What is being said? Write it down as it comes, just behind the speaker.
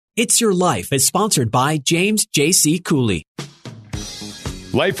It's Your Life is sponsored by James J.C. Cooley.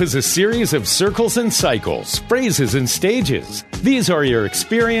 Life is a series of circles and cycles, phrases and stages. These are your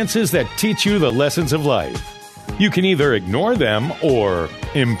experiences that teach you the lessons of life. You can either ignore them or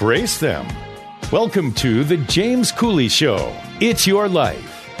embrace them. Welcome to The James Cooley Show. It's Your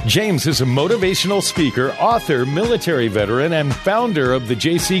Life. James is a motivational speaker, author, military veteran, and founder of the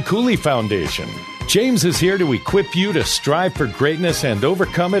J.C. Cooley Foundation. James is here to equip you to strive for greatness and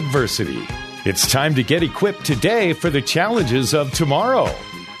overcome adversity. It's time to get equipped today for the challenges of tomorrow.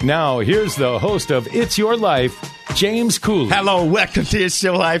 Now, here's the host of It's Your Life, James Cooley. Hello, welcome to It's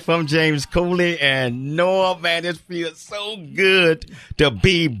Your Life. I'm James Cooley, and Noah, man, it feels so good to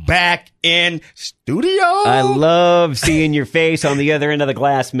be back in studio. I love seeing your face on the other end of the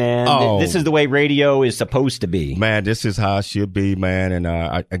glass, man. Oh. This is the way radio is supposed to be. Man, this is how it should be, man. And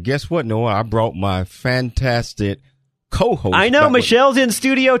I guess what, Noah? I brought my fantastic co-host. I know, Michelle's in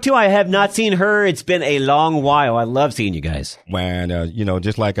studio, too. I have not seen her. It's been a long while. I love seeing you guys. Man,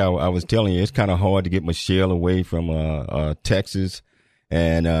 just like I was telling you, it's kind of hard to get Michelle away from Texas.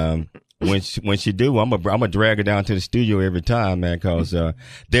 And when she do, I'm gonna drag her down to the studio every time, man, because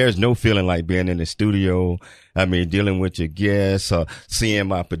there's no feeling like being in the studio. I mean, dealing with your guests, seeing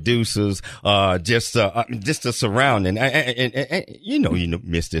my producers, just the surrounding. And you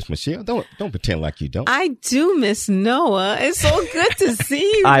miss this, Michelle. Don't pretend like you don't. I do miss Noah. It's so good to see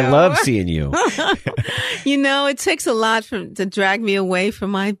you. I love seeing you. It takes a lot to drag me away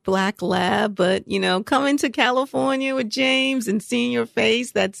from my black lab, but coming to California with James and seeing your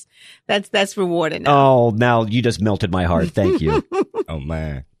face, that's rewarding. Oh, now you just melted my heart. Thank you. Oh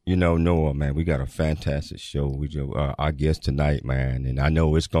man. Noah, man, we got a fantastic show. Our guest tonight, man, and I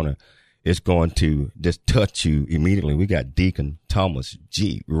know it's going to just touch you immediately. We got Deacon Thomas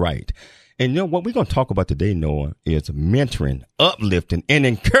G. Wright. And what we're going to talk about today, Noah, is mentoring, uplifting, and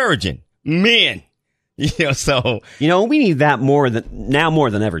encouraging men. So we need that more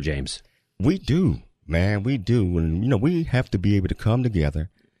than ever, James. We do, man, we do. And, we have to be able to come together.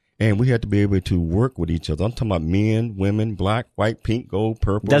 And we have to be able to work with each other. I'm talking about men, women, black, white, pink, gold,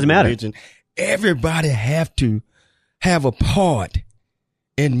 purple. Doesn't matter. Religion. Everybody have to have a part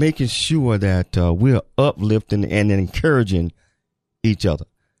in making sure that we're uplifting and encouraging each other.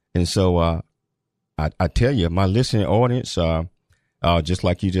 And so I tell you, my listening audience, just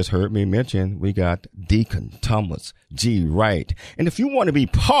like you just heard me mention, we got Deacon Thomas G. Wright. And if you want to be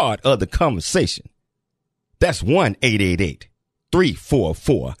part of the conversation, that's 1-888.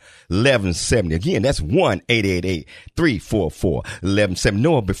 344-1170. Again, that's 1-888-344-1170.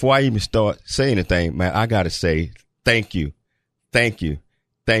 Noah, before I even start saying anything, man, I got to say thank you. Thank you.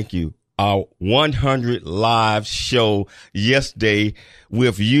 Thank you. Our 100 live show yesterday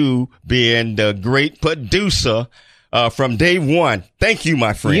with you being the great producer from day one. Thank you,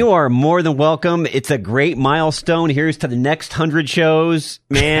 my friend. You are more than welcome. It's a great milestone. Here's to the next 100 shows.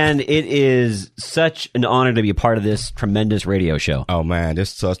 Man, it is such an honor to be a part of this tremendous radio show. Oh, man,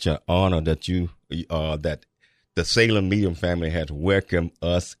 it's such an honor that that the Salem Medium family has welcomed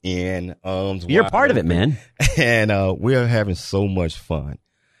us in arms wide. You're part of it, man. And we're having so much fun.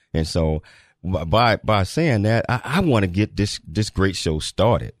 And so by saying that, I want to get this great show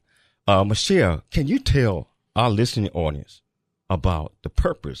started. Michelle, can you tell our listening audience about the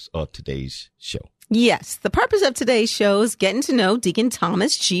purpose of today's show? Yes. The purpose of today's show is getting to know Deacon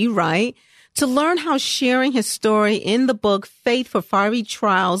Thomas G. Wright, to learn how sharing his story in the book Faith for Fiery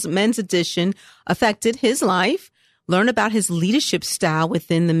Trials, Men's Edition, affected his life, learn about his leadership style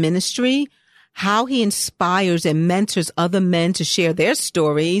within the ministry, how he inspires and mentors other men to share their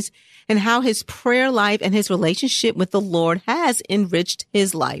stories, and how his prayer life and his relationship with the Lord has enriched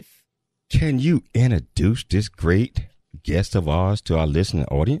his life. Can you introduce this great guest of ours to our listening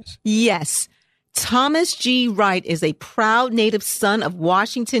audience? Yes. Thomas G. Wright is a proud native son of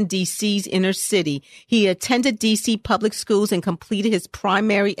Washington, D.C.'s inner city. He attended D.C. public schools and completed his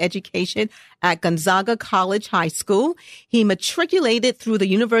primary education at Gonzaga College High School. He matriculated through the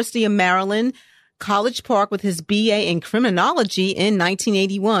University of Maryland, College Park with his BA in criminology in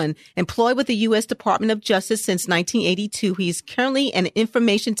 1981. Employed with the U.S. Department of Justice since 1982, he is currently an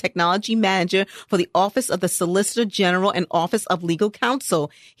information technology manager for the Office of the Solicitor General and Office of Legal Counsel.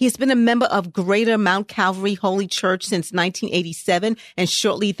 He has been a member of Greater Mount Calvary Holy Church since 1987 and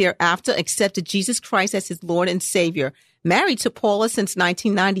shortly thereafter accepted Jesus Christ as his Lord and Savior. Married to Paula since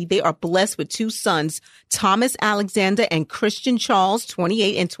 1990, they are blessed with two sons, Thomas Alexander and Christian Charles,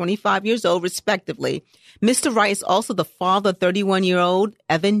 28 and 25 years old, respectively. Mr. Wright is also the father of 31-year-old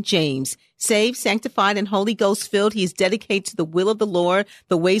Evan James. Saved, sanctified, and Holy Ghost filled, he is dedicated to the will of the Lord,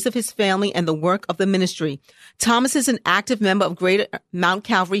 the ways of his family, and the work of the ministry. Thomas is an active member of Greater Mount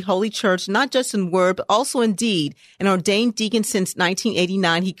Calvary Holy Church, not just in word, but also in deed. An ordained deacon since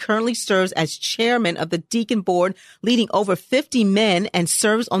 1989, he currently serves as chairman of the deacon board, leading over 50 men, and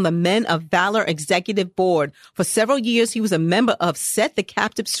serves on the Men of Valor Executive Board. For several years, he was a member of Set the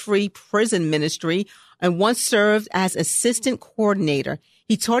Captives Free Prison Ministry and once served as assistant coordinator.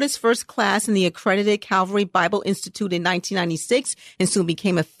 He taught his first class in the accredited Calvary Bible Institute in 1996 and soon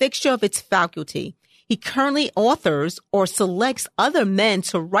became a fixture of its faculty. He currently authors or selects other men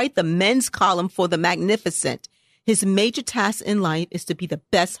to write the men's column for The Magnificent. His major task in life is to be the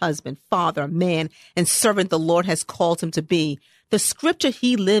best husband, father, man, and servant the Lord has called him to be. The scripture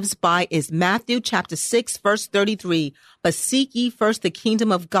he lives by is Matthew chapter 6, verse 33. But seek ye first the kingdom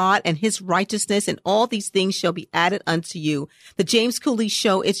of God and his righteousness, and all these things shall be added unto you. The James Cooley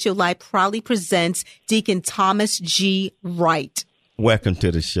Show, It's Your Life, proudly presents Deacon Thomas G. Wright. Welcome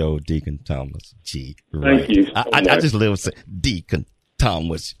to the show, Deacon Thomas G. Wright. Thank you so I just love saying Deacon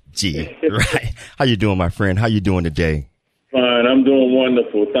Thomas G. Right. How you doing, my friend? How you doing today? Fine. I'm doing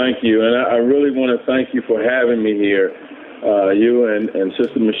wonderful. Thank you. And I really want to thank you for having me here. You and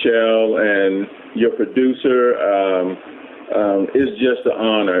Sister Michelle and your producer. It's just an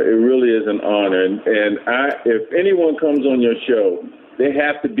honor. It really is an honor. And if anyone comes on your show, they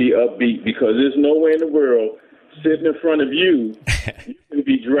have to be upbeat, because there's nowhere in the world sitting in front of you you can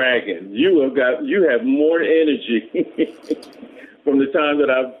be dragging. You have more energy from the time that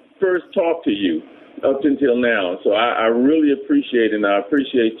I first talked to you up until now. So I really appreciate it, and I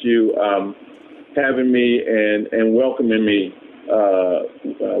appreciate you having me and welcoming me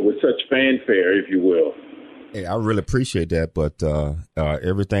with such fanfare, if you will. Hey, I really appreciate that. But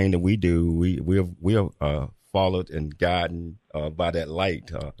everything that we do, we are followed and guided by that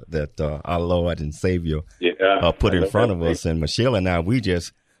light that our Lord and Savior put in front of us. And Michelle and I,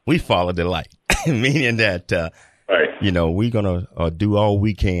 we follow the light, meaning that right. We're gonna do all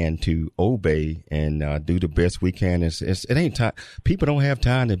we can to obey and do the best we can. It ain't time. People don't have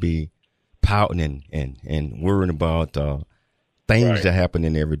time to be pouting and worrying about things that happen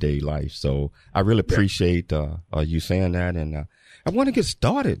in everyday life. So I really appreciate you saying that. And I want to get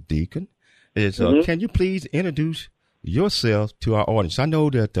started, Deacon. Can you please introduce yourself to our audience? I know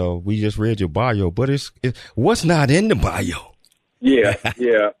that we just read your bio, but it's what's not in the bio? Yeah.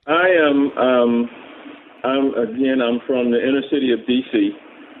 I am. I'm from the inner city of D.C.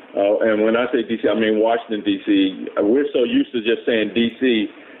 And when I say D.C., I mean Washington, D.C. We're so used to just saying D.C.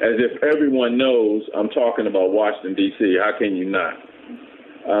 as if everyone knows I'm talking about Washington, D.C. How can you not?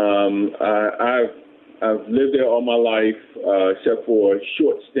 I've lived there all my life, except for a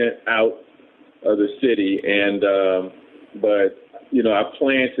short stint out of the city. But I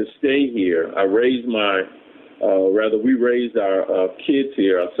plan to stay here. We raised our kids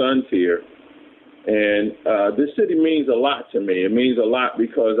here, our sons here. And this city means a lot to me. It means a lot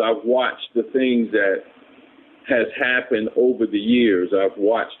because I've watched the things that has happened over the years. I've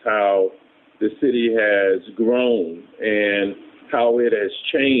watched how the city has grown and how it has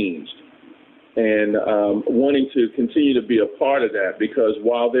changed, and wanting to continue to be a part of that, because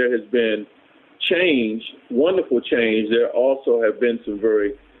while there has been change, wonderful change, there also have been some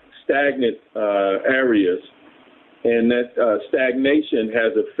very stagnant areas, and that stagnation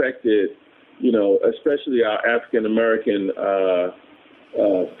has affected, especially our African American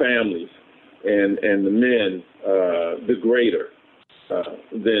families and the men, the greater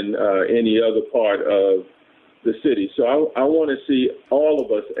than any other part of the city. So I want to see all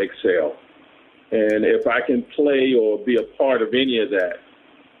of us excel. And if I can play or be a part of any of that,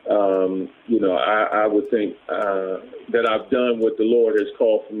 I would think that I've done what the Lord has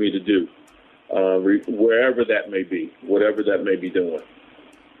called for me to do, wherever that may be, whatever that may be doing.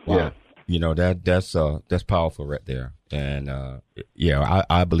 Wow. Yeah. That's powerful right there. And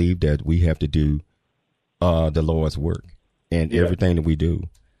I believe that we have to do the Lord's work in everything that we do.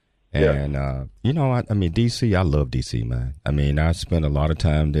 And, D.C., I love D.C., man. I mean, I spent a lot of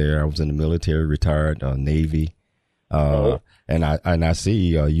time there. I was in the military, retired, Navy. And I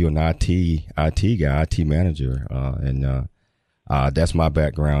see you're an IT guy, IT manager. And that's my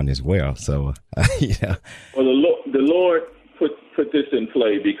background as well. So, Well, the Lord put this in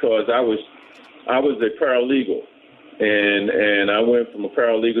play because I was a paralegal. And I went from a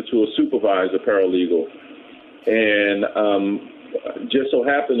paralegal to a supervisor paralegal. And just so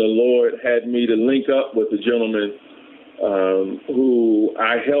happened the Lord had me to link up with a gentleman who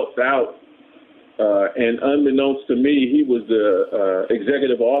I helped out. And unbeknownst to me, he was the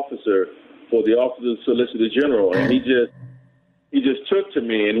executive officer for the Office of the Solicitor General. And he just he just took to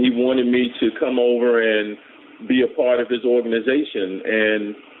me, and he wanted me to come over and be a part of his organization.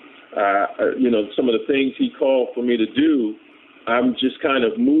 And, some of the things he called for me to do, I'm just kind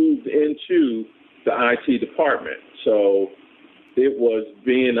of moved into the IT department. So it was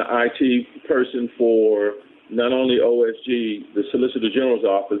being an IT person for not only OSG, the Solicitor General's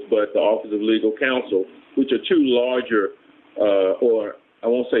office, but the Office of Legal Counsel, which are two larger, or I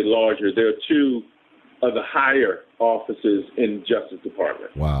won't say larger, there are two of the higher offices in the Justice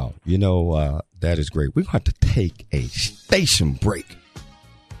Department. Wow. That is great. We're going to take a station break,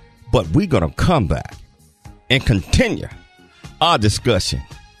 but we're going to come back and continue our discussion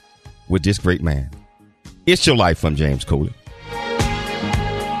with this great man. It's Your Life. I'm James Cooley.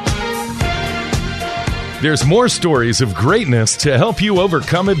 There's more stories of greatness to help you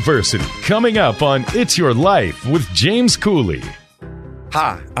overcome adversity coming up on It's Your Life with James Cooley.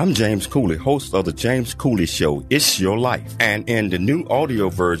 Hi, I'm James Cooley, host of the James Cooley Show, It's Your Life. And in the new audio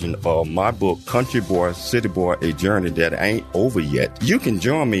version of my book, Country Boy, City Boy, A Journey That Ain't Over Yet, you can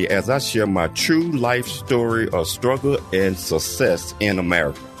join me as I share my true life story of struggle and success in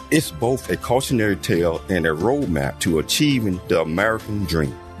America. It's both a cautionary tale and a roadmap to achieving the American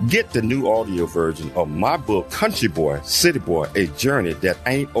dream. Get the new audio version of my book, Country Boy, City Boy, A Journey That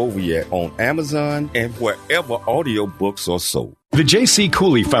Ain't Over Yet on Amazon and wherever audiobooks are sold. The J.C.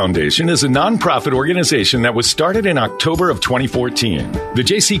 Cooley Foundation is a nonprofit organization that was started in October of 2014. The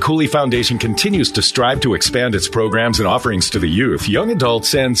J.C. Cooley Foundation continues to strive to expand its programs and offerings to the youth, young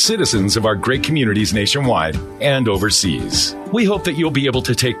adults, and citizens of our great communities nationwide and overseas. We hope that you'll be able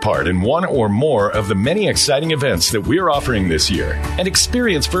to take part in one or more of the many exciting events that we're offering this year and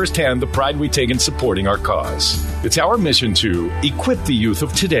experience firsthand the pride we take in supporting our cause. It's our mission to equip the youth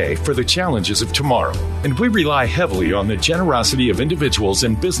of today for the challenges of tomorrow, and we rely heavily on the generosity of individuals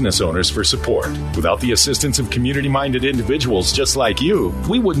and business owners for support. Without the assistance of community-minded individuals just like you,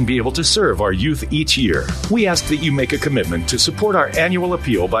 we wouldn't be able to serve our youth each year. We ask that you make a commitment to support our annual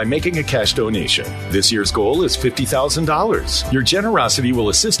appeal by making a cash donation. This year's goal is $50,000. Your generosity will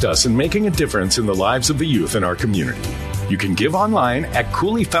assist us in making a difference in the lives of the youth in our community. You can give online at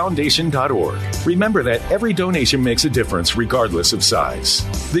CooleyFoundation.org. Remember that every donation makes a difference regardless of size.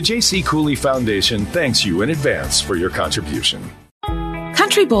 The J.C. Cooley Foundation thanks you in advance for your contribution.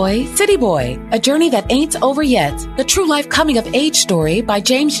 Country Boy, City Boy, A Journey That Ain't Over Yet, the true life coming of age story by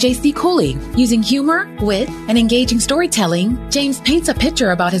James J.C. Cooley. Using humor, wit, and engaging storytelling, James paints a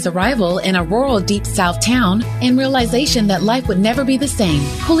picture about his arrival in a rural deep south town and realization that life would never be the same.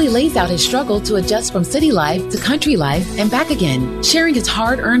 Cooley lays out his struggle to adjust from city life to country life and back again, sharing his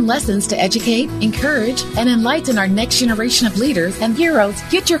hard-earned lessons to educate, encourage, and enlighten our next generation of leaders and heroes.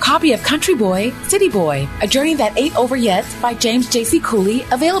 Get your copy of Country Boy, City Boy, A Journey That Ain't Over Yet by James J.C. Cooley,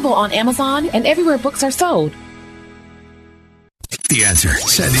 available on Amazon and everywhere books are sold. The Answer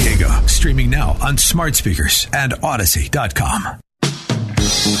San Diego, streaming now on smart speakers and Odyssey.com.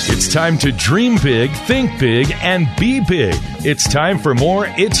 It's time to dream big, think big, and be big. It's time for more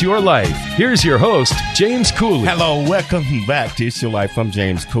It's Your Life. Here's your host, James Cooley. Hello, welcome back to It's Your Life. I'm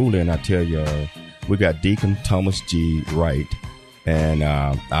James Cooley, and I tell you, we got Deacon Thomas G. Wright. And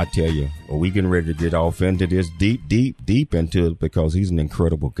I tell you, we getting ready to get off into this deep into it because he's an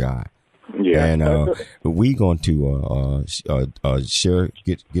incredible guy. Yeah. And we going to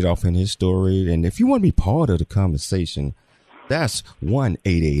get off in his story. And if you want to be part of the conversation, that's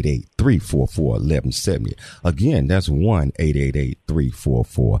 1-888-344-1170. Again, that's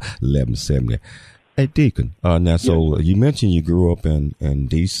 1-888-344-1170. Hey, Deacon. Now, so you mentioned you grew up in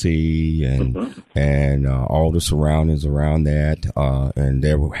D.C. and all the surroundings around that, and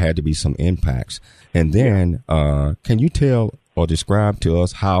there had to be some impacts. And then, can you tell or describe to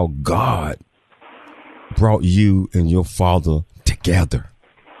us how God brought you and your father together?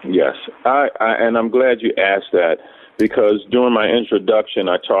 Yes, and I'm glad you asked that, because during my introduction,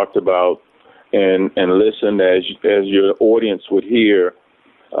 I talked about and listened as your audience would hear.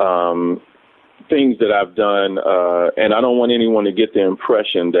 Things that I've done, and I don't want anyone to get the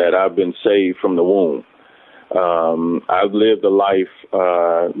impression that I've been saved from the womb. I've lived a life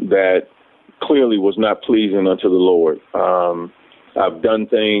that clearly was not pleasing unto the Lord. I've done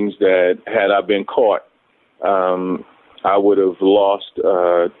things that, had I been caught, I would have lost.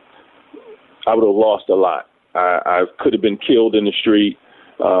 I would have lost a lot. I could have been killed in the street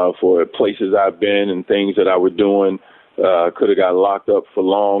for places I've been and things that I was doing. Could have got locked up for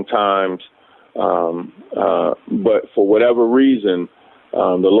long times. But for whatever reason,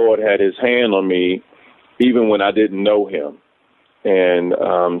 the Lord had his hand on me even when I didn't know him. And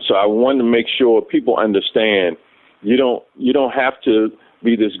so I wanted to make sure people understand you don't have to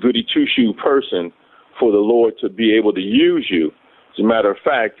be this goody two-shoe person for the Lord to be able to use you. As a matter of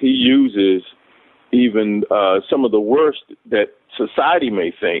fact, he uses even some of the worst that society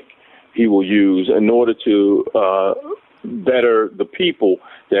may think he will use in order to better the people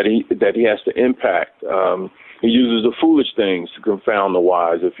that he has to impact. He uses the foolish things to confound the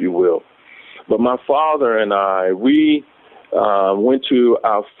wise, if you will. But my father and I, we went to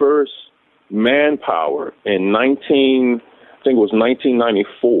our first Manpower in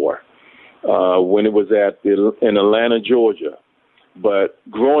 1994, when it was in Atlanta, Georgia. But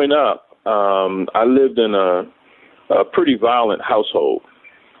growing up, I lived in a pretty violent household,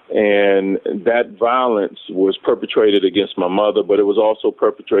 and that violence was perpetrated against my mother, but it was also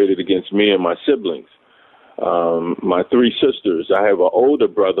perpetrated against me and my siblings. My three sisters. I have an older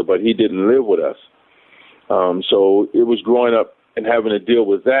brother, but he didn't live with us. So it was growing up and having to deal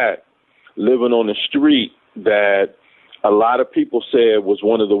with that, living on a street that a lot of people said was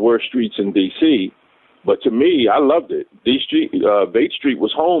one of the worst streets in D.C., but to me, I loved it. Bate Street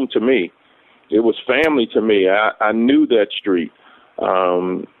was home to me. It was family to me. I knew that street,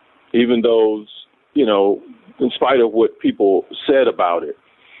 even though, in spite of what people said about it.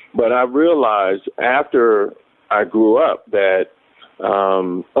 But I realized after I grew up that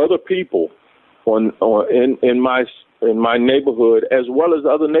other people in my neighborhood, as well as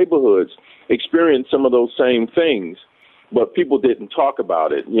other neighborhoods, experienced some of those same things, but people didn't talk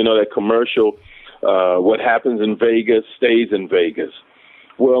about it. That commercial, what happens in Vegas stays in Vegas.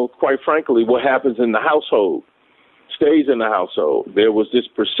 Well, quite frankly, what happens in the household stays in the household. There was this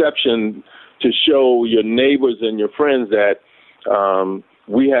perception to show your neighbors and your friends that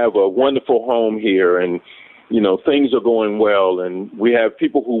we have a wonderful home here, and things are going well, and we have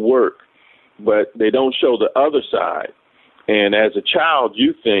people who work, but they don't show the other side. And as a child,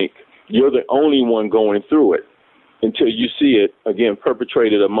 you think you're the only one going through it until you see it again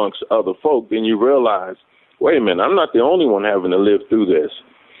perpetrated amongst other folk. Then you realize, wait a minute, I'm not the only one having to live through this.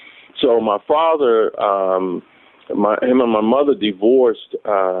 So my father, him and my mother divorced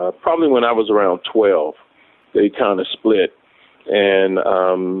probably when I was around 12. They kind of split. And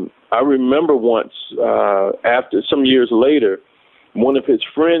I remember once, after some years later, one of his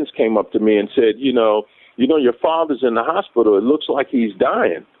friends came up to me and said, your father's in the hospital. It looks like he's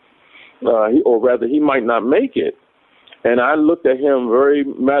dying, or rather he might not make it. And I looked at him very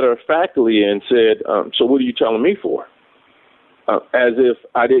matter-of-factly and said, so what are you telling me for? As if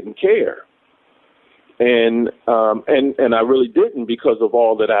I didn't care. And I really didn't, because of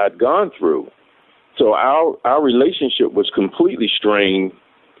all that I had gone through. So our relationship was completely strained,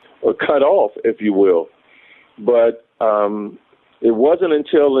 or cut off, if you will. But it wasn't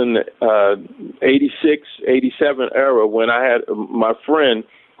until in the 86, 87 era when I had my friend,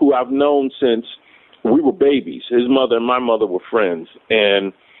 who I've known since we were babies. His mother and my mother were friends.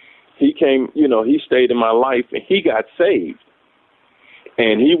 And he came, he stayed in my life, and he got saved.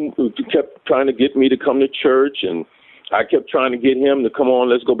 And he kept trying to get me to come to church, and I kept trying to get him to come on,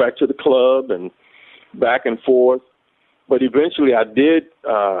 let's go back to the club, and back and forth. But eventually I did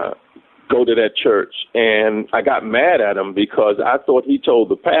go to that church, and I got mad at him because I thought he told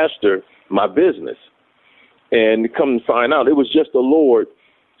the pastor my business. And come to find out, it was just the Lord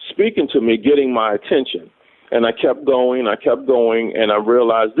speaking to me, getting my attention. And I kept going, and I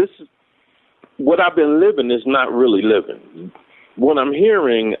realized this is what I've been living is not really living. What I'm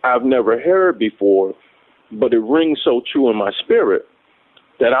hearing, I've never heard before, but it rings so true in my spirit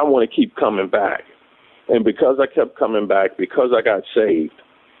that I want to keep coming back. And because I kept coming back, because I got saved,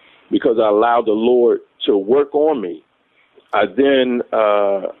 because I allowed the Lord to work on me, I then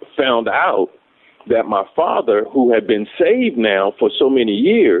found out that my father, who had been saved now for so many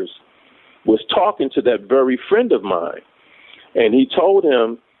years, was talking to that very friend of mine. And he told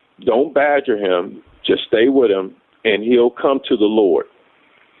him, don't badger him, just stay with him, and he'll come to the Lord.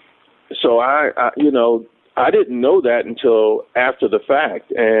 So I didn't know that until after the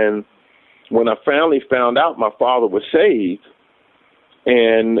fact. And when I finally found out my father was saved,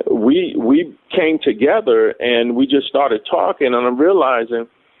 and we came together and we just started talking, and I'm realizing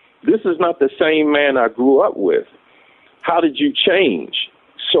this is not the same man I grew up with. How did you change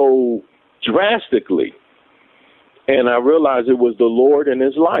so drastically? And I realized it was the Lord in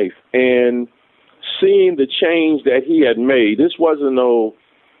his life. And seeing the change that he had made, this wasn't no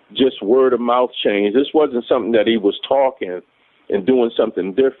just word of mouth change. This wasn't something that he was talking and doing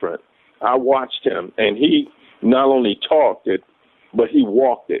something different. I watched him, and he not only talked it, but he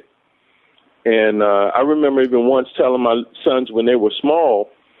walked it. And I remember even once telling my sons when they were small,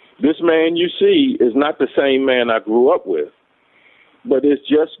 this man you see is not the same man I grew up with. But it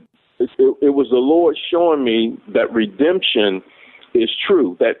was the Lord showing me that redemption is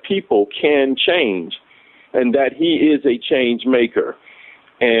true, that people can change. and that he is a change maker.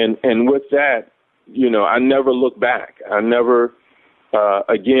 And with that, I never look back. I never,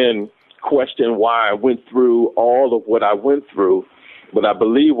 again, question why I went through all of what I went through, but I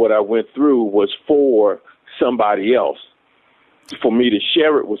believe what I went through was for somebody else, for me to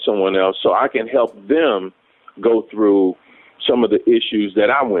share it with someone else so I can help them go through some of the issues that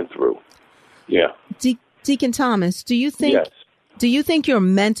I went through. Yeah. Deacon Thomas, do you think your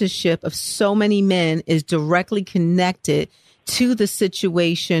mentorship of so many men is directly connected to the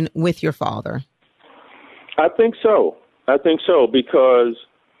situation with your father? I think so. Because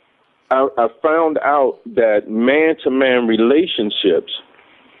I found out that man-to-man relationships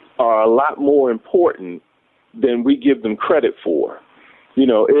are a lot more important than we give them credit for.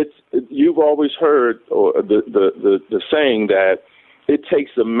 You've always heard the saying that it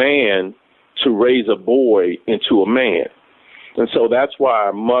takes a man to raise a boy into a man. And so that's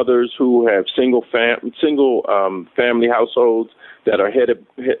why mothers who have single family households that are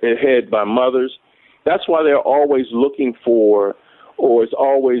headed by mothers, that's why they're always looking for, or it's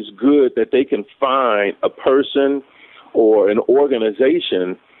always good that they can find a person or an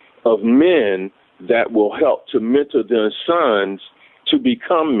organization of men that will help to mentor their sons to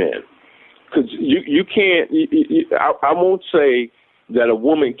become men. Because you can't, I won't say that a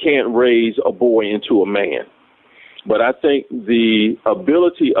woman can't raise a boy into a man, but I think the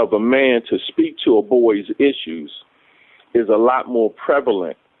ability of a man to speak to a boy's issues is a lot more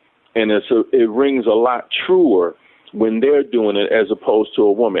prevalent, and it rings a lot truer when they're doing it as opposed to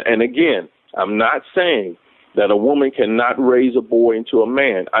a woman. And again, I'm not saying that a woman cannot raise a boy into a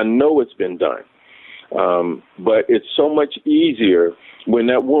man. I know it's been done. But it's so much easier when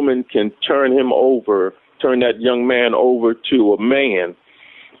that woman can turn that young man over to a man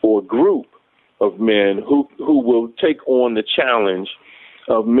or a group of men who will take on the challenge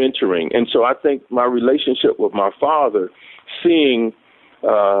of mentoring. And so I think my relationship with my father, seeing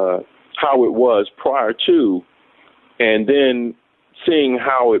how it was prior to, and then seeing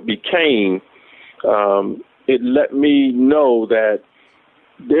how it became, it let me know that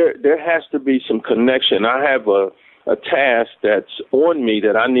there has to be some connection. I have a task that's on me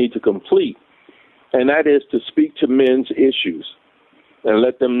that I need to complete, and that is to speak to men's issues and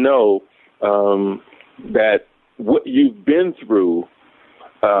let them know that what you've been through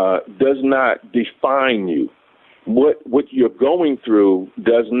does not define you. What you're going through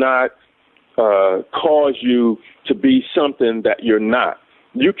does not cause you to be something that you're not.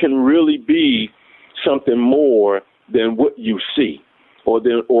 You can really be something more than what you see,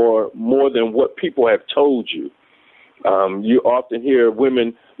 or more than what people have told you. You often hear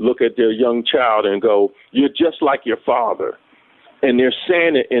women look at their young child and go, "You're just like your father," and they're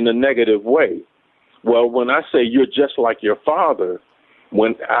saying it in a negative way. Well, when I say you're just like your father,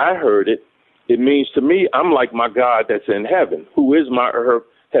 when I heard it, it means to me I'm like my God that's in heaven, who is my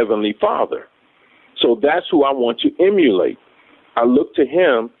heavenly Father. So that's who I want to emulate. I look to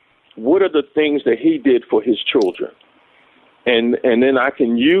him. What are the things that he did for his children? And then I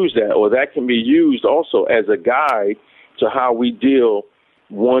can use that, or that can be used also as a guide to how we deal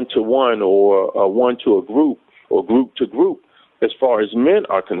one-to-one or one to a group or group to group as far as men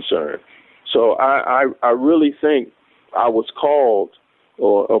are concerned. So I really think I was called,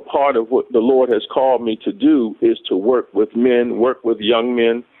 or a part of what the Lord has called me to do is to work with men, work with young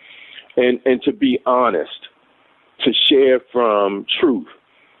men, and to be honest, to share from truth.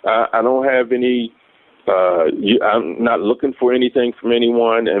 I don't have any, I'm not looking for anything from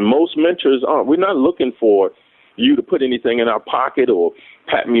anyone, and most mentors aren't. We're not looking for you to put anything in our pocket or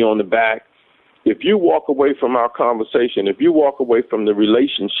pat me on the back. If you walk away from our conversation, if you walk away from the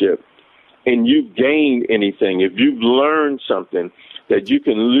relationship and you've gained anything, if you've learned something that you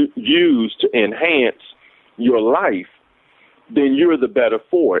can use to enhance your life, then you're the better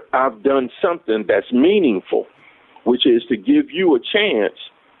for it. I've done something that's meaningful, which is to give you a chance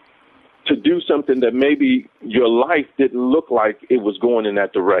to do something that maybe your life didn't look like it was going in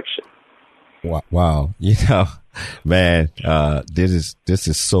that direction. Wow. Man, this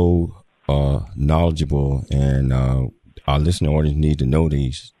is so knowledgeable, and our listening audience need to know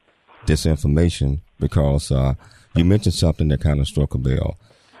this information, because you mentioned something that kind of struck a bell.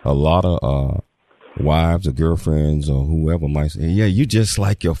 A lot of wives or girlfriends or whoever might say, "Yeah, you just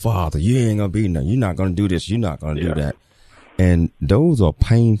like your father. You ain't gonna be nothing. You're not gonna do this. You're not gonna do that." And those are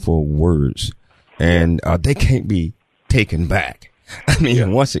painful words, and they can't be taken back. I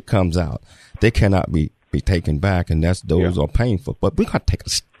mean, once it comes out, they cannot be taken back, and those are painful. But we're going to take a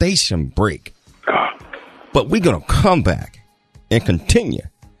station break. But we're going to come back and continue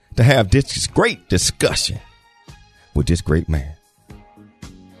to have this great discussion with this great man.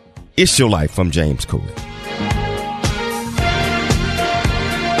 It's Your Life from James Cooley.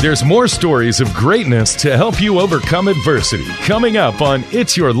 There's more stories of greatness to help you overcome adversity coming up on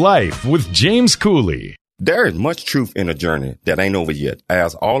It's Your Life with James Cooley. There is much truth in a journey that ain't over yet,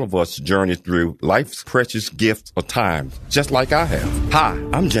 as all of us journey through life's precious gifts of time, just like I have. Hi,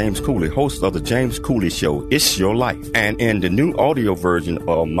 I'm James Cooley, host of the James Cooley Show, It's Your Life. And in the new audio version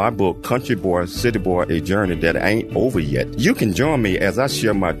of my book, Country Boy, City Boy, A Journey That Ain't Over Yet, you can join me as I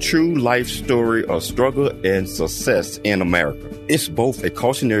share my true life story of struggle and success in America. It's both a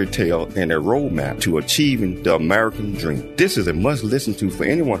cautionary tale and a roadmap to achieving the American dream. This is a must listen to for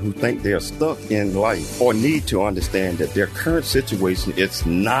anyone who thinks they are stuck in life or need to understand that their current situation is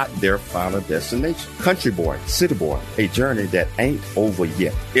not their final destination. Country Boy, City Boy, A Journey That Ain't Over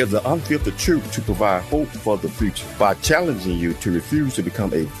Yet is the unfiltered truth to provide hope for the future by challenging you to refuse to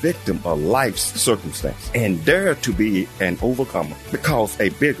become a victim of life's circumstance and dare to be an overcomer, because a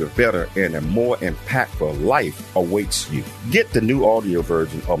bigger, better, and a more impactful life awaits you. Get the new audio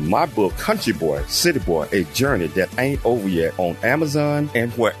version of my book, Country Boy, City Boy, A Journey That Ain't Over Yet on Amazon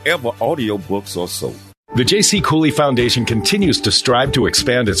and wherever audiobooks are sold. The J.C. Cooley Foundation continues to strive to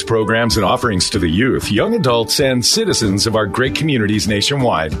expand its programs and offerings to the youth, young adults, and citizens of our great communities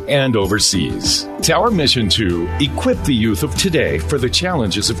nationwide and overseas. It's our mission to equip the youth of today for the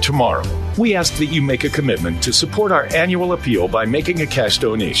challenges of tomorrow. We ask that you make a commitment to support our annual appeal by making a cash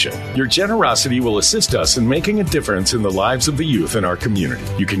donation. Your generosity will assist us in making a difference in the lives of the youth in our community.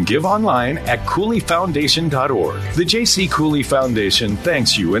 You can give online at CooleyFoundation.org. The J.C. Cooley Foundation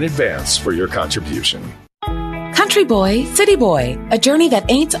thanks you in advance for your contribution. Country Boy, City Boy, A Journey That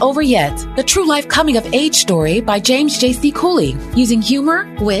Ain't Over Yet, the true life coming of age story by James J.C. Cooley. Using humor,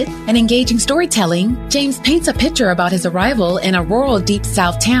 wit, and engaging storytelling, James paints a picture about his arrival in a rural deep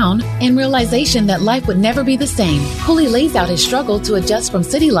south town and realization that life would never be the same. Cooley lays out his struggle to adjust from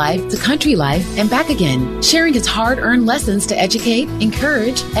city life to country life and back again, sharing his hard-earned lessons to educate,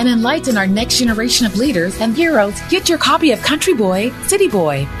 encourage, and enlighten our next generation of leaders and heroes. Get your copy of Country Boy, City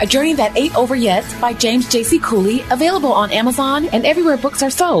Boy, A Journey That Ain't Over Yet by James J.C. Cooley, available on Amazon and everywhere books are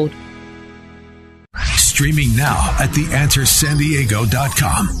sold. Streaming now at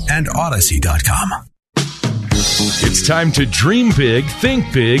theanswersandiego.com and Odyssey.com. It's time to dream big,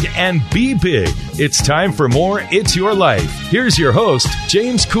 think big, and be big. It's time for more It's Your Life. Here's your host,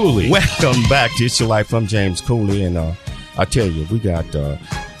 James Cooley. Welcome back to It's Your Life. I'm James Cooley, and I tell you, we got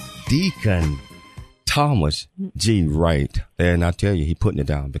Deacon Thomas G. Wright, and I tell you, he putting it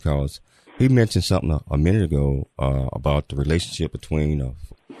down because he mentioned something a minute ago about the relationship between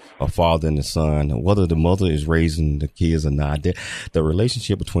a father and a son, whether the mother is raising the kids or not. The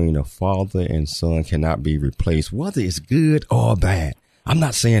relationship between a father and son cannot be replaced, whether it's good or bad. I'm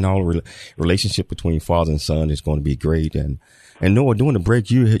not saying all relationship between father and son is going to be great. And Noah, during the break,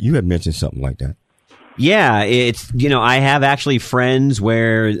 you had mentioned something like that. Yeah, it's, I have actually friends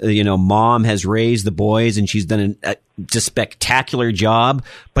where, mom has raised the boys and she's done a just spectacular job.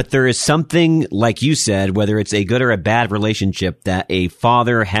 But there is something, like you said, whether it's a good or a bad relationship that a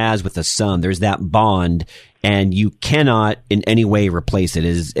father has with a son. There's that bond, and you cannot in any way replace it.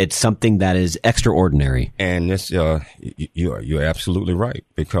 It's something that is extraordinary. And this, you're absolutely right,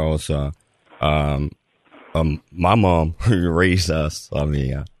 because my mom raised us.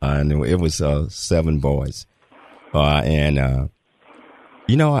 And it was 7 boys. I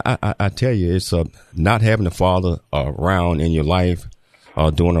tell you, it's not having a father around in your life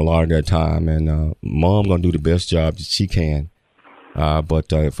during a lot of that time. And mom going to do the best job that she can.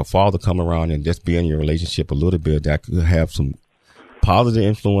 But if a father come around and just be in your relationship a little bit, that could have some positive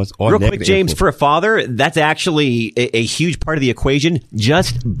influence or real negative quick, James, influence. for a father, that's actually a huge part of the equation.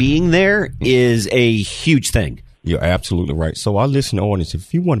 Just being there is a huge thing. You're absolutely right. So our listening audience,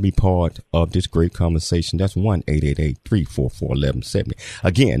 if you want to be part of this great conversation, that's 1-888-344-1170.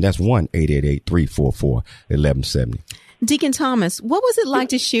 Again, that's 1-888-344-1170. Deacon Thomas, what was it like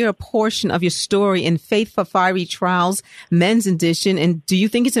to share a portion of your story in Faith for Fiery Trials, Men's Edition? And do you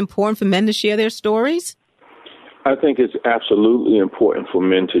think it's important for men to share their stories? I think it's absolutely important for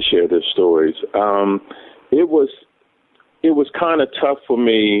men to share their stories. It was kind of tough for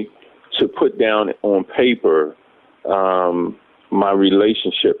me to put down on paper my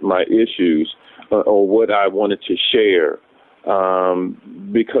relationship, my issues, or what I wanted to share,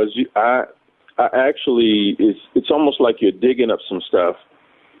 because I actually, it's almost like you're digging up some stuff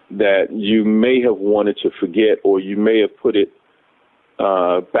that you may have wanted to forget, or you may have put it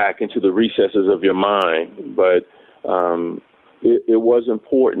back into the recesses of your mind. But it was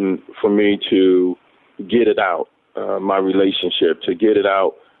important for me to get it out, my relationship, to get it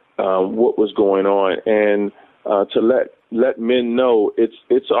out, what was going on, and to let men know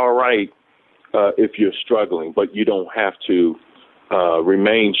it's all right if you're struggling, but you don't have to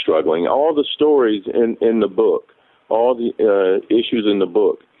remain struggling. All the stories in the book, all the issues in the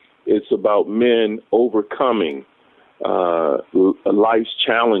book, it's about men overcoming life's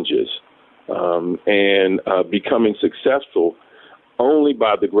challenges and becoming successful only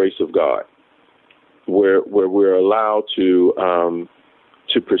by the grace of God, where we're allowed to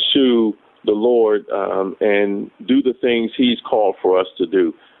pursue the Lord and do the things He's called for us to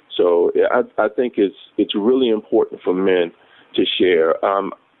do. So I think it's really important for men to share.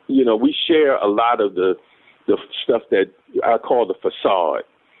 We share a lot of the stuff that I call the facade,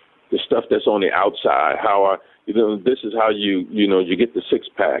 the stuff that's on the outside. This is how you get the six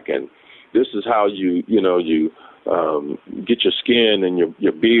pack, and this is how you get your skin and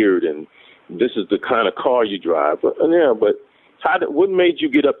your beard, and this is the kind of car you drive. But what made you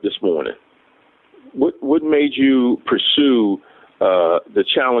get up this morning? What made you pursue the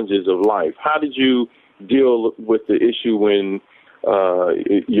challenges of life? How did you deal with the issue when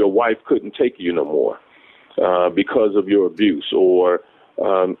your wife couldn't take you no more because of your abuse, or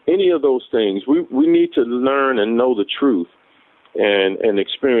any of those things? We need to learn and know the truth and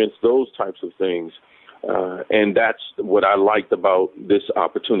experience those types of things. And that's what I liked about this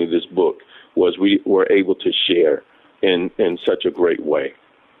opportunity, this book, was we were able to share in such a great way.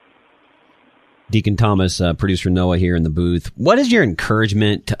 Deacon Thomas, producer Noah here in the booth. What is your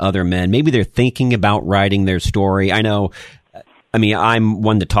encouragement to other men? Maybe they're thinking about writing their story. I'm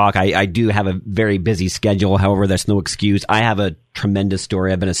one to talk. I do have a very busy schedule. However, that's no excuse. I have a tremendous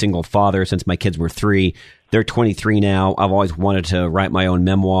story. I've been a single father since my kids were 3. They're 23 now. I've always wanted to write my own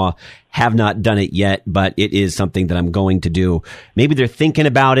memoir. Have not done it yet, but it is something that I'm going to do. Maybe they're thinking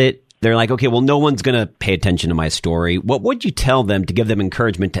about it. They're like, okay, well, no one's going to pay attention to my story. What would you tell them to give them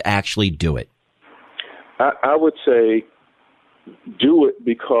encouragement to actually do it? I would say do it,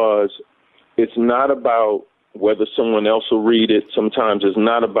 because it's not about whether someone else will read it. Sometimes it's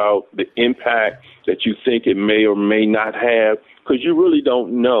not about the impact that you think it may or may not have, because you really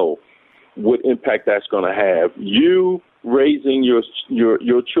don't know what impact that's going to have. You raising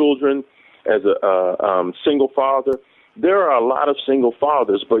your children as a single father, there are a lot of single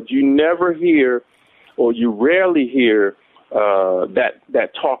fathers, but you never hear, or you rarely hear that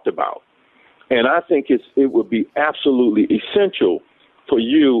talked about. And I think it would be absolutely essential for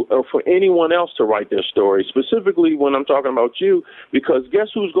you or for anyone else to write their story, specifically when I'm talking about you, because guess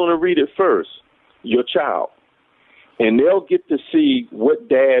who's going to read it first? Your child. And they'll get to see what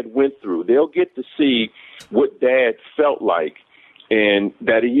dad went through. They'll get to see what dad felt like, and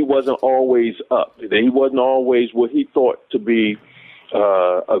that he wasn't always up, that he wasn't always what he thought to be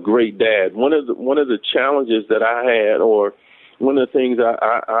a great dad. One of the challenges that I had, or one of the things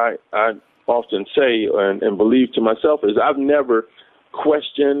I often say and believe to myself, is I've never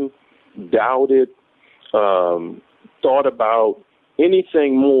questioned, doubted, thought about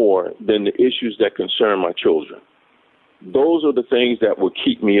anything more than the issues that concern my children. Those are the things that will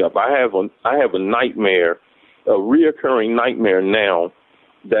keep me up. I have a nightmare, a reoccurring nightmare now,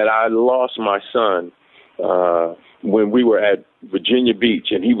 that I lost my son when we were at Virginia Beach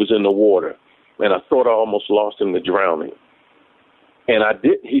and he was in the water, and I thought I almost lost him to drowning. And I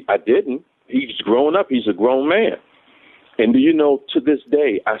didn't. He's grown up. He's a grown man. And do you know, to this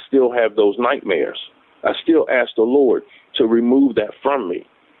day, I still have those nightmares. I still ask the Lord to remove that from me.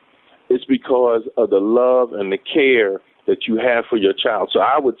 It's because of the love and the care that you have for your child. So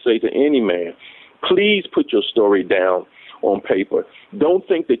I would say to any man, please put your story down on paper. Don't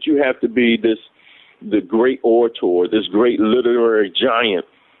think that you have to be the great orator, this great literary giant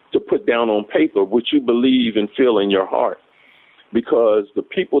to put down on paper what you believe and feel in your heart. Because the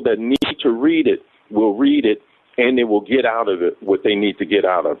people that need to read it will read it, and they will get out of it what they need to get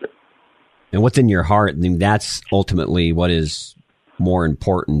out of it. And what's in your heart, I mean, that's ultimately what is more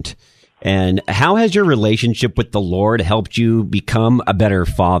important. And how has your relationship with the Lord helped you become a better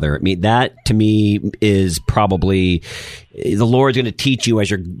father? I mean, that to me is probably the Lord's going to teach you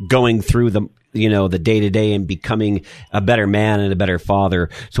as you're going through the day to day and becoming a better man and a better father.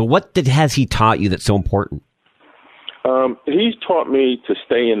 So what has he taught you that's so important? He's taught me to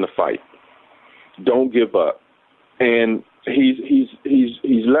stay in the fight. Don't give up. And he's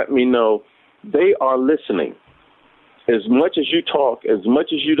let me know they are listening. As much as you talk, as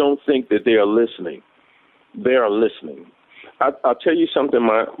much as you don't think that they are listening, they are listening. I'll tell you something.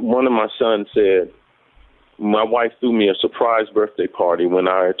 One of my sons said, my wife threw me a surprise birthday party when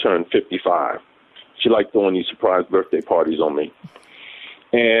I turned 55. She liked throwing these surprise birthday parties on me.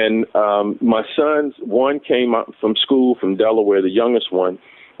 And my sons, one came out from school from Delaware, the youngest one,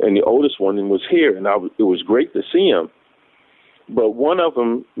 and the oldest one was here, and it was great to see him. But one of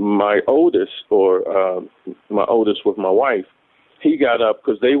them, my oldest with my wife, he got up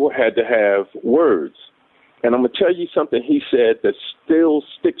because they had to have words. And I'm going to tell you something he said that still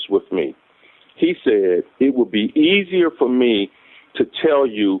sticks with me. He said, it would be easier for me to tell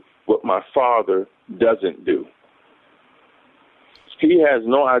you what my father doesn't do. He has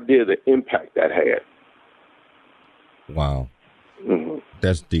no idea the impact that had. Wow. Mm-hmm.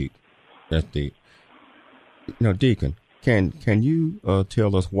 That's deep. That's deep. Deacon, can you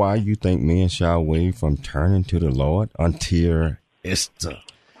tell us why you think men shy away from turning to the Lord until it's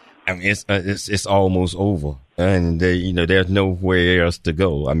almost over and there's nowhere else to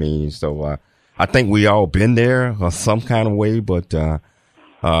go? I mean, so I think we all been there some kind of way, but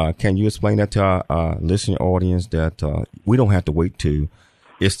can you explain that to our listening audience that we don't have to wait till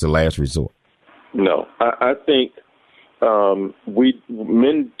it's the last resort? No, I think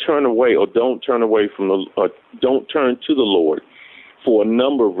men turn away or don't turn away from don't turn to the Lord for a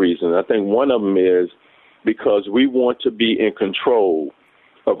number of reasons. I think one of them is because we want to be in control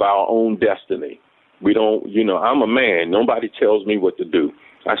of our own destiny. We don't, I'm a man. Nobody tells me what to do.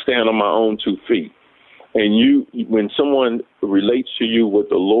 I stand on my own 2 feet. And when someone relates to you what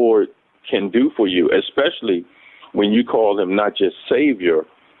the Lord can do for you, especially when you call him not just Savior,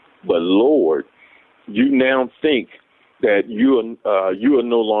 but Lord, you now think that you are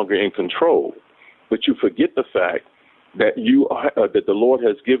no longer in control. But you forget the fact that that the Lord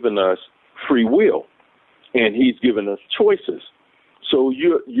has given us free will, and he's given us choices. So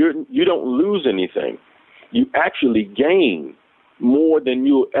you don't lose anything. You actually gain more than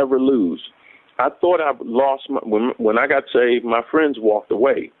you'll ever lose. I thought I lost when I got saved, my friends walked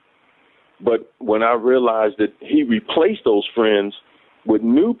away. But when I realized that he replaced those friends with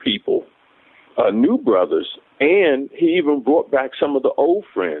new people, new brothers, and he even brought back some of the old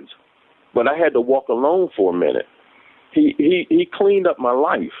friends. But I had to walk alone for a minute. He cleaned up my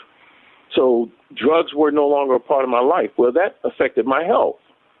life. So drugs were no longer a part of my life. Well, that affected my health.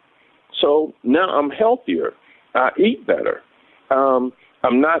 So now I'm healthier. I eat better. I'm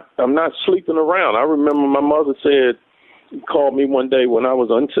not sleeping around. I remember my mother called me one day when I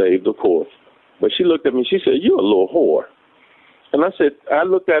was unsaved, of course. But she looked at me, she said, "You're a little whore." And I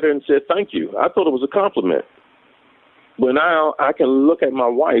looked at her and said, "Thank you." I thought it was a compliment. But now I can look at my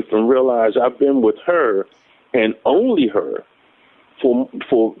wife and realize I've been with her and only her for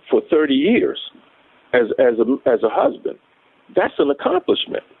 30 years as a husband. That's an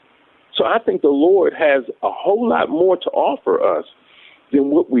accomplishment. So I think the Lord has a whole lot more to offer us than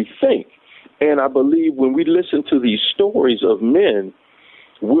what we think. And I believe when we listen to these stories of men,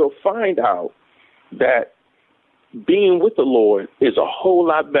 we'll find out that being with the Lord is a whole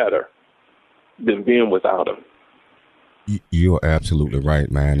lot better than being without him. You're absolutely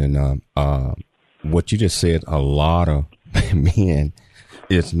right, man. And what you just said, a lot of men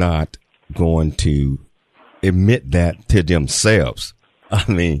is not going to admit that to themselves. I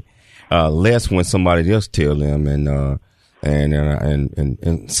mean, less when somebody else tell them. And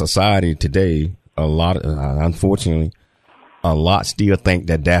in society today, a lot, unfortunately, a lot still think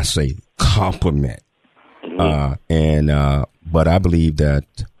that that's a compliment. But I believe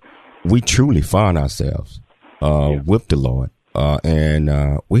that we truly find ourselves with the Lord,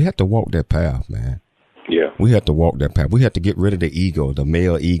 and we have to walk that path, man. Yeah, we have to walk that path. We have to get rid of the ego, the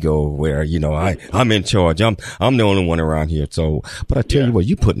male ego, where I'm in charge. I'm the only one around here. So, but I tell you what,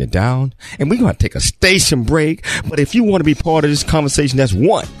 you putting it down, and we're gonna take a station break. But if you want to be part of this conversation, that's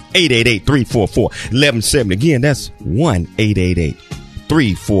 1-888-344-1170. Again, that's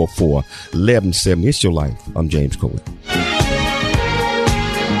 1-888-344-1170. It's your life. I'm James Cooley.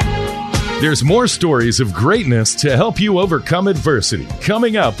 There's more stories of greatness to help you overcome adversity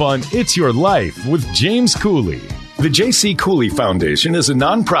coming up on It's Your Life with James Cooley. The J.C. Cooley Foundation is a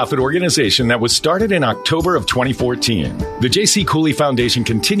nonprofit organization that was started in October of 2014. The J.C. Cooley Foundation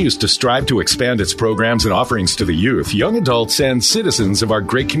continues to strive to expand its programs and offerings to the youth, young adults, and citizens of our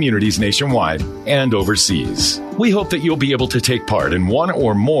great communities nationwide and overseas. We hope that you'll be able to take part in one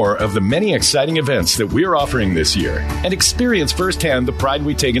or more of the many exciting events that we're offering this year and experience firsthand the pride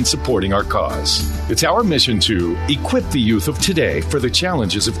we take in supporting our cause. It's our mission to equip the youth of today for the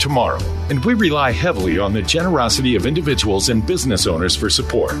challenges of tomorrow, and we rely heavily on the generosity of individuals and business owners for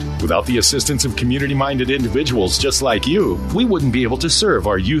support. Without the assistance of community-minded individuals just like you, we wouldn't be able to serve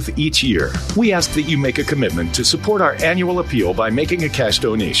our youth each year. We ask that you make a commitment to support our annual appeal by making a cash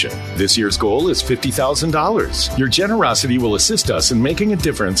donation. This year's goal is $50,000. Your generosity will assist us in making a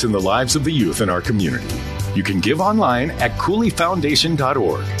difference in the lives of the youth in our community. You can give online at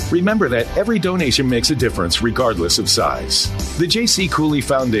CooleyFoundation.org. Remember that every donation makes a difference regardless of size. The J.C. Cooley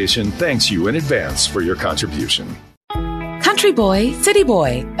Foundation thanks you in advance for your contribution. Country Boy, City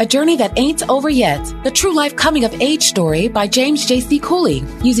Boy, A Journey That Ain't Over Yet, the true life coming of age story by James J.C. Cooley.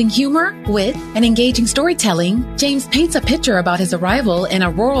 Using humor, wit, and engaging storytelling, James paints a picture about his arrival in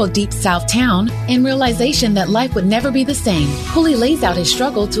a rural deep south town and realization that life would never be the same. Cooley lays out his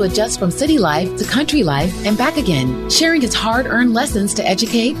struggle to adjust from city life to country life and back again, sharing his hard-earned lessons to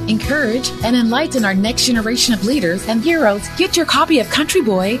educate, encourage, and enlighten our next generation of leaders and heroes. Get your copy of Country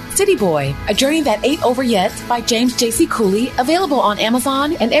Boy, City Boy, A Journey That Ain't Over Yet by James J.C. Cooley, available on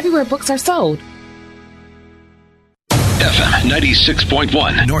Amazon and everywhere books are sold. FM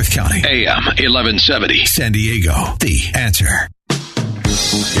 96.1 North County, AM 1170 San Diego. The Answer.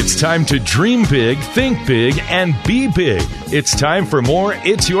 It's time to dream big, think big, and be big. It's time for more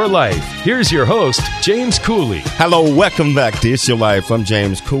It's Your Life. Here's your host, James Cooley. Hello, welcome back to It's Your Life. I'm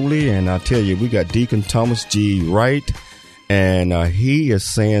James Cooley, and I tell you, we got Deacon Thomas G. Wright, and he is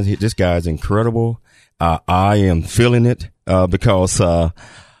saying this guy is incredible. I am feeling it because I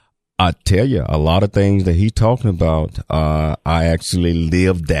tell you, a lot of things that he's talking about, I actually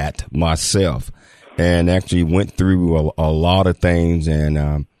lived that myself and actually went through a lot of things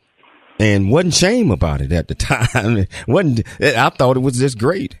and wasn't shame about it at the time. I thought it was just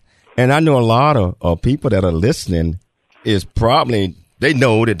great. And I know a lot of people that are listening is probably, they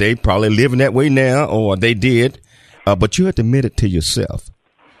know that they probably living that way now, or they did, but you have to admit it to yourself.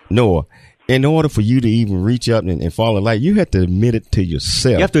 Noah, in order for you to even reach up and fall in light, you have to admit it to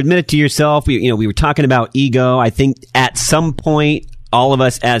yourself. You have to admit it to yourself. We were talking about ego. I think at some point, all of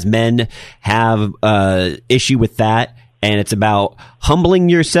us as men have issue with that. And it's about humbling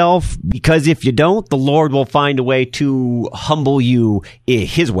yourself, because if you don't, the Lord will find a way to humble you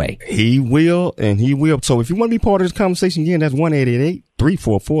His way. He will, and He will. So if you want to be part of this conversation, again, that's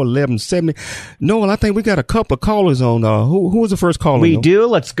 1-888-344-1170. Noel, I think we got a couple of callers on. Who was the first caller? We do.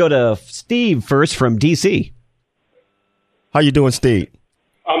 Let's go to Steve first from D.C. How you doing, Steve?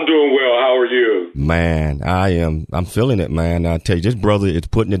 I'm doing well. How are you? Man, I'm feeling it, man. I tell you, this brother is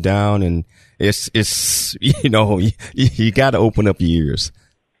putting it down, and it's you got to open up your ears.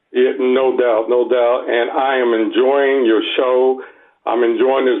 Yeah, no doubt. And I am enjoying your show. I'm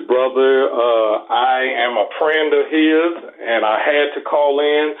enjoying this brother. I am a friend of his, and I had to call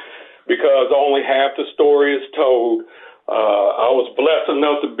in because only half the story is told. I was blessed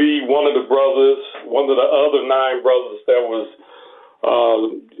enough to be one of the brothers, one of the other 9 brothers that was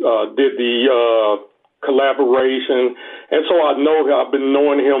did the collaboration, and so I know I've been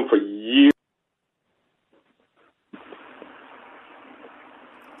knowing him for years.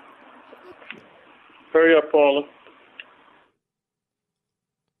 Hurry up, Paula.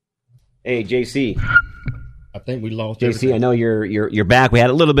 Hey, JC. I think we lost JC, everything. I know you're back. We had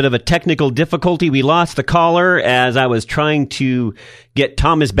a little bit of a technical difficulty. We lost the caller as I was trying to get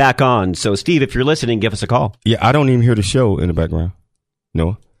Thomas back on. So, Steve, if you're listening, give us a call. Yeah, I don't even hear the show in the background.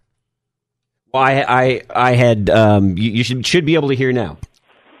 No. Well, I had you should be able to hear now.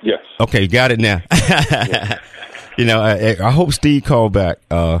 Yes. Okay, got it now. I hope Steve called back.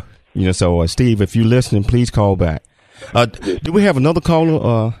 So Steve, if you're listening, please call back. Do we have another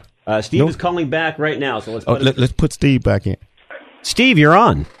caller? Steve is calling back right now, so let's put Steve back in. Steve, you're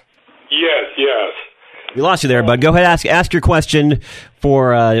on. Yes. We lost you there, bud. Go ahead, ask your question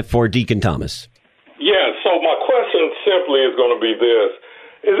for Deacon Thomas. Yeah. So my question simply is going to be this: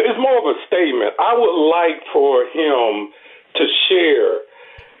 it's more of a statement. I would like for him to share,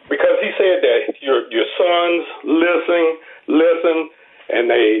 because he said that your sons listen, and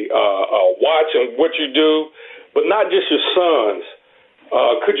they are watching what you do, but not just your sons.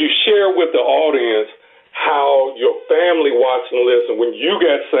 Could you share with the audience how your family watched and listened when you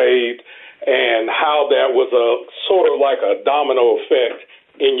got saved, and how that was a sort of like a domino effect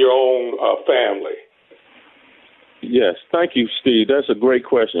in your own family? Yes, thank you, Steve. That's a great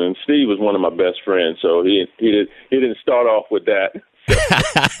question. And Steve was one of my best friends, so he didn't start off with that.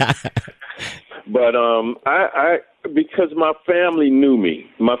 But I because my family knew me.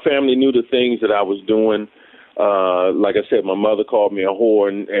 My family knew the things that I was doing. Like I said, my mother called me a whore,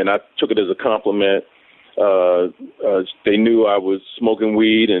 and I took it as a compliment. They knew I was smoking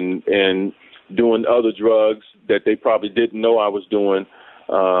weed and doing other drugs that they probably didn't know I was doing,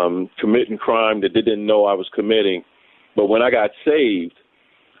 committing crime that they didn't know I was committing. But when I got saved,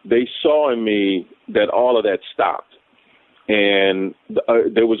 they saw in me that all of that stopped. And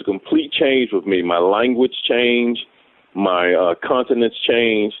there was a complete change with me. My language changed, my countenance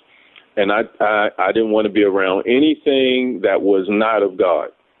changed, and I didn't want to be around anything that was not of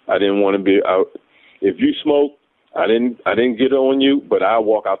God. I didn't want to be out. If you smoke, I didn't get on you, but I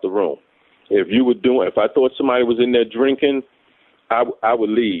walk out the room. If I thought somebody was in there drinking, I would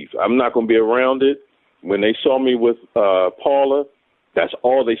leave. I'm not going to be around it. When they saw me with Paula, that's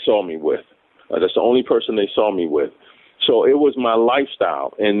all they saw me with. That's the only person they saw me with. So it was my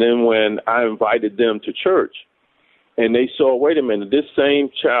lifestyle. And then when I invited them to church, and they saw, wait a minute, this same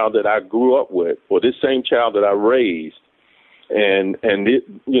child that I grew up with, or this same child that I raised, and it,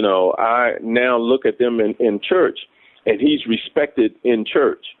 you know, I now look at them in church, and he's respected in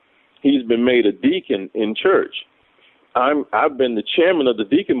church. He's been made a deacon in church. I've been the chairman of the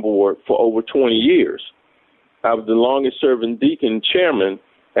deacon board for over 20 years. I was the longest serving deacon chairman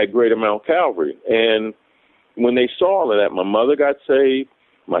at Greater Mount Calvary. And when they saw all of that, my mother got saved,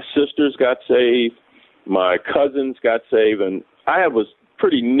 my sisters got saved, my cousins got saved, and I have a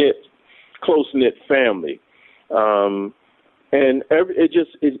pretty close-knit family. And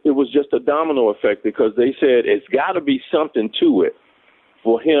it was just a domino effect, because they said it's got to be something to it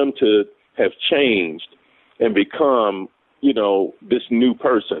for him to have changed and become, you know, this new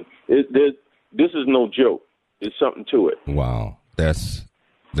person. This is no joke. There's something to it. Wow. That's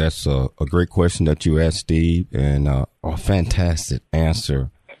a great question that you asked, Steve, and a fantastic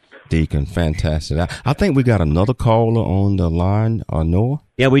answer, Deacon. Fantastic. I think we got another caller on the line, Noah.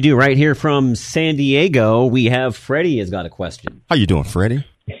 Yeah, we do. Right here from San Diego, we have Freddie has got a question. How you doing, Freddie?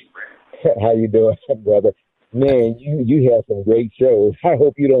 How you doing, brother? Man, you have some great shows. I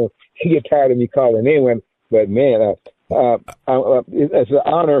hope you don't get tired of me calling in, but man, it's an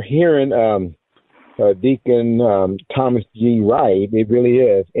honor hearing Deacon Thomas G. Wright. It really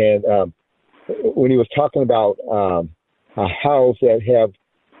is. And when he was talking about a house that have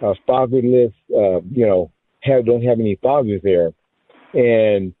fatherless, don't have any fathers there.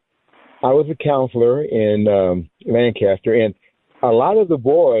 And I was a counselor in Lancaster, and a lot of the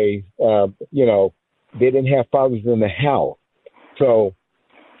boys, they didn't have fathers in the house. So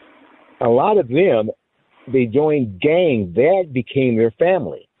a lot of them, they joined gangs. That became their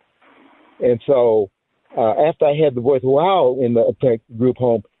family. And so after I had the boys out in the group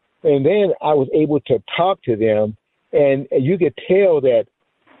home, and then I was able to talk to them, and you could tell that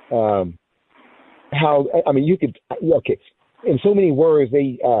in so many words,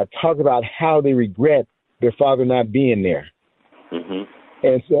 they talk about how they regret their father not being there. Mm-hmm.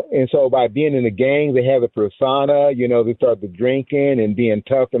 And so by being in the gang, they have a persona, they start the drinking and being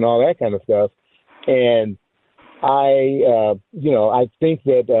tough and all that kind of stuff. And I think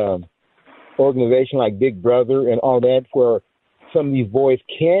that organization like Big Brother and all that, where some of these boys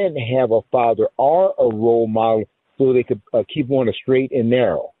can have a father or a role model so they could keep on a straight and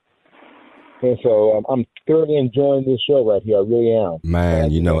narrow. And so I'm thoroughly enjoying this show right here. I really am. Man,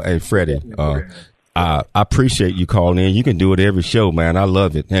 hey, Freddie, I appreciate you calling in. You can do it every show, man. I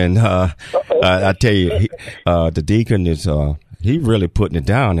love it. And I tell you, the deacon is he really putting it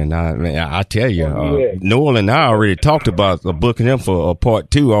down. And I tell you, Noel and I already talked about booking him for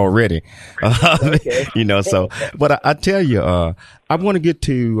part 2 already. Okay. So, but I tell you, I want to get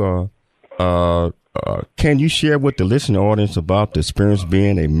to can you share with the listening audience about the experience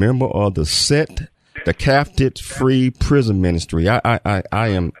being a member of the Captives Free Prison Ministry? I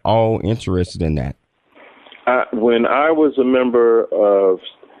am all interested in that. When I was a member of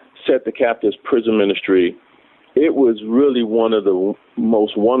Set the Captives Prison Ministry, it was really one of the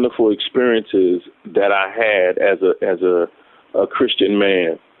most wonderful experiences that I had as a Christian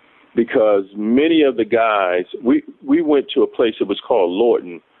man, because many of the guys, we went to a place that was called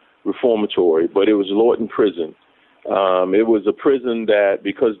Lorton Reformatory, but it was Lorton Prison. It was a prison that,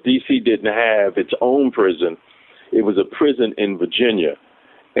 because D.C. didn't have its own prison, it was a prison in Virginia.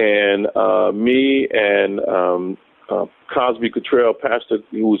 And me and Cosby Cottrell, pastor,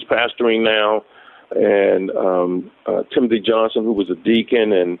 who was pastoring now, and Timothy Johnson, who was a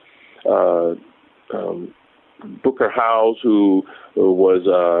deacon, and Booker Howes, who was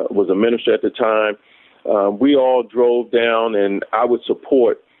a minister at the time, we all drove down, and I would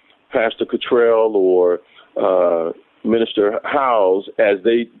support Pastor Cottrell or Minister Howes as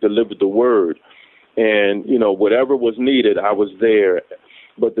they delivered the word. And, whatever was needed, I was there.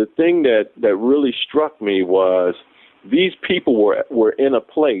 But the thing that really struck me was these people were in a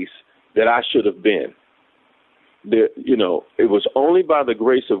place that I should have been. It was only by the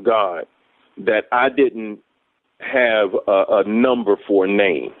grace of God that I didn't have a number for a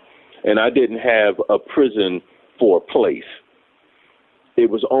name, and I didn't have a prison for a place. It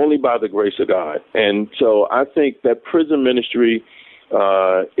was only by the grace of God. And so I think that prison ministry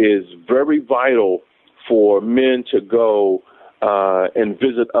is very vital for men to go and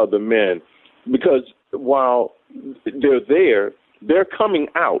visit other men, because while they're there, they're coming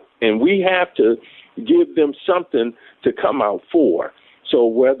out, and we have to give them something to come out for. So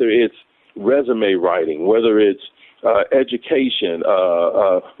whether it's resume writing, whether it's education,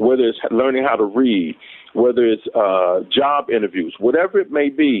 whether it's learning how to read, whether it's job interviews, whatever it may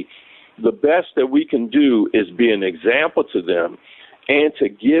be, the best that we can do is be an example to them and to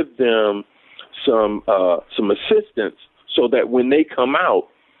give them some assistance so that when they come out,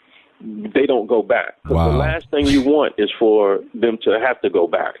 they don't go back. Wow. The last thing you want is for them to have to go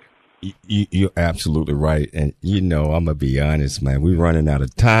back. You're absolutely right. And, I'm going to be honest, man, we're running out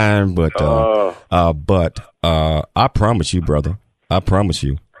of time, but I promise you, brother,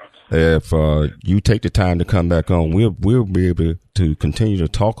 if you take the time to come back on, we'll be able to continue to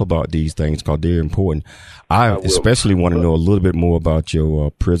talk about these things because they're important. I especially want to know a little bit more about your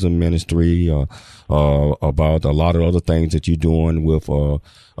prison ministry, about a lot of other things that you're doing with your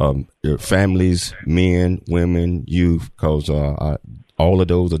families, men, women, youth, because all of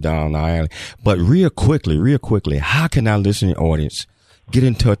those are down the alley. But real quickly, how can our listening audience get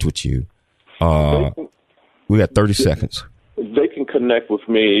in touch with you? We got 30 seconds. They can connect with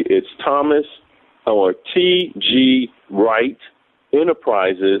me. It's Thomas or T.G. Wright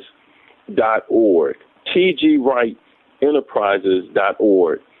Enterprises.org. T.G. Wright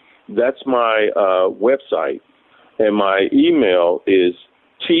Enterprises.org. That's my website. And my email is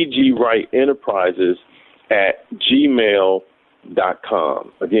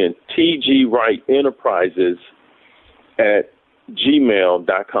tgwrightenterprises@gmail.com. Again,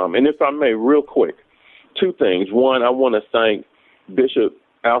 tgwrightenterprises@gmail.com. And if I may, real quick, two things. One, I want to thank Bishop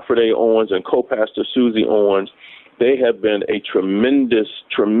Alfred A. Owens and co-pastor Susie Owens. They have been a tremendous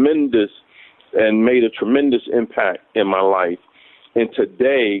and made a tremendous impact in my life. And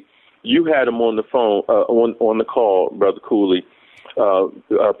today, you had them on the phone, on the call, Brother Cooley,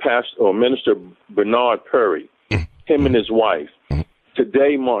 Pastor or Minister Bernard Perry, him and his wife.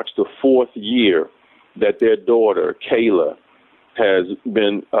 Today marks the 4th year that their daughter, Kayla, has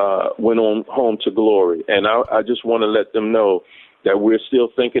been went on home to glory. And I just want to let them know that we're still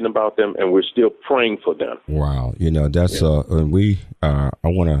thinking about them and we're still praying for them. Wow. That's, I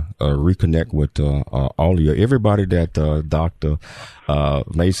want to reconnect with all of you. Everybody that Dr.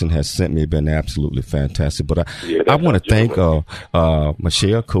 Mason has sent me been absolutely fantastic. But I want to thank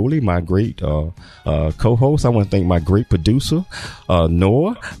Michelle Cooley, my great co-host. I want to thank my great producer,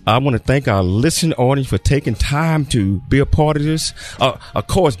 Noah. I want to thank our listening audience for taking time to be a part of this. Of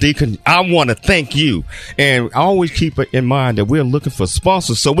course, Deacon, I want to thank you. And I always keep it in mind that we're looking for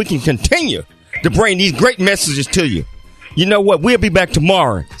sponsors so we can continue to bring these great messages to you. You know what? We'll be back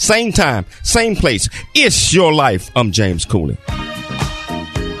tomorrow. Same time, same place. It's Your Life. I'm James Cooley.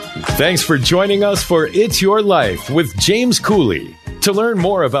 Thanks for joining us for It's Your Life with James Cooley. To learn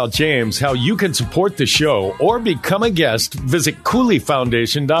more about James, how you can support the show, or become a guest, visit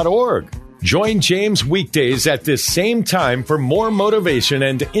CooleyFoundation.org. Join James weekdays at this same time for more motivation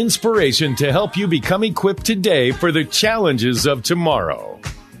and inspiration to help you become equipped today for the challenges of tomorrow.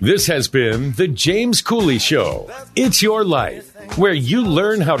 This has been The James Cooley Show. It's Your Life, where you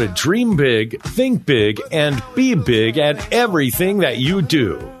learn how to dream big, think big, and be big at everything that you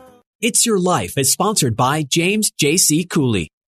do. It's Your Life is sponsored by James J.C. Cooley.